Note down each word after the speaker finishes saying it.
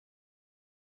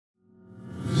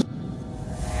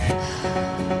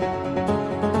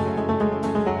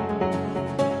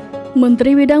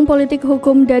Menteri Bidang Politik,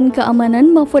 Hukum, dan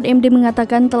Keamanan Mahfud MD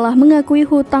mengatakan telah mengakui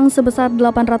hutang sebesar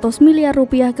 800 miliar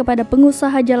rupiah kepada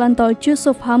pengusaha jalan tol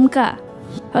Jusuf Hamka.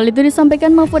 Hal itu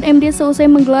disampaikan Mahfud MD seusai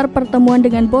menggelar pertemuan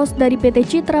dengan bos dari PT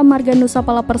Citra Marga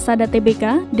Nusapala Persada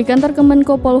Tbk di kantor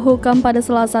Menkopolhukam pada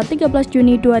Selasa 13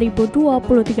 Juni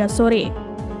 2023 sore.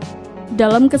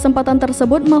 Dalam kesempatan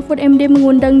tersebut, Mahfud MD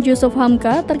mengundang Jusuf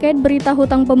Hamka terkait berita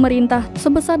hutang pemerintah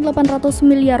sebesar 800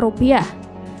 miliar rupiah.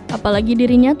 Apalagi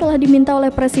dirinya telah diminta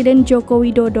oleh Presiden Joko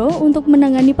Widodo untuk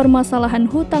menangani permasalahan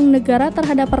hutang negara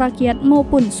terhadap rakyat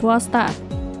maupun swasta.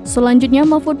 Selanjutnya,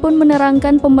 Mahfud pun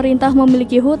menerangkan pemerintah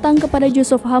memiliki hutang kepada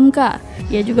Jusuf Hamka.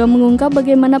 Ia juga mengungkap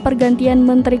bagaimana pergantian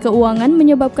Menteri Keuangan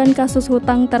menyebabkan kasus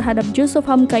hutang terhadap Jusuf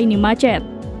Hamka ini macet.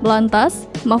 Lantas,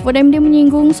 Mahfud MD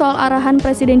menyinggung soal arahan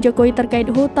Presiden Jokowi terkait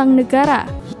hutang negara.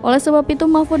 Oleh sebab itu,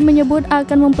 Mahfud menyebut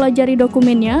akan mempelajari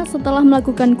dokumennya setelah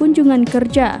melakukan kunjungan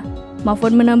kerja.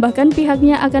 Mahfud menambahkan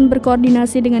pihaknya akan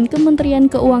berkoordinasi dengan Kementerian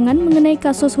Keuangan mengenai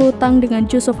kasus hutang dengan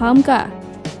Jusuf Hamka.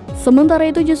 Sementara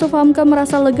itu, Jusuf Hamka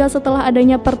merasa lega setelah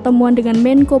adanya pertemuan dengan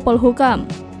Menkopolhukam.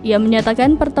 Ia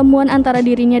menyatakan pertemuan antara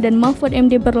dirinya dan Mahfud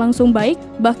MD berlangsung baik,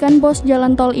 bahkan bos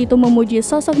jalan tol itu memuji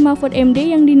sosok Mahfud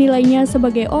MD yang dinilainya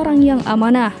sebagai orang yang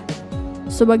amanah.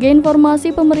 Sebagai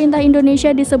informasi, pemerintah Indonesia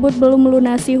disebut belum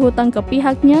melunasi hutang ke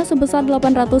pihaknya sebesar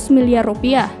 800 miliar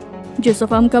rupiah.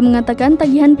 Jusuf Hamka mengatakan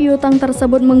tagihan piutang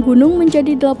tersebut menggunung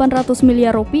menjadi 800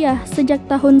 miliar rupiah sejak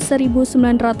tahun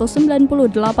 1998.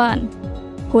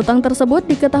 Hutang tersebut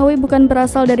diketahui bukan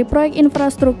berasal dari proyek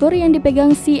infrastruktur yang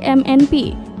dipegang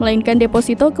CMNP, melainkan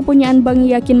deposito kepunyaan Bank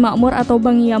Yakin Makmur atau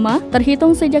Bank Yama,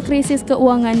 terhitung sejak krisis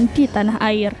keuangan di tanah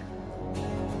air.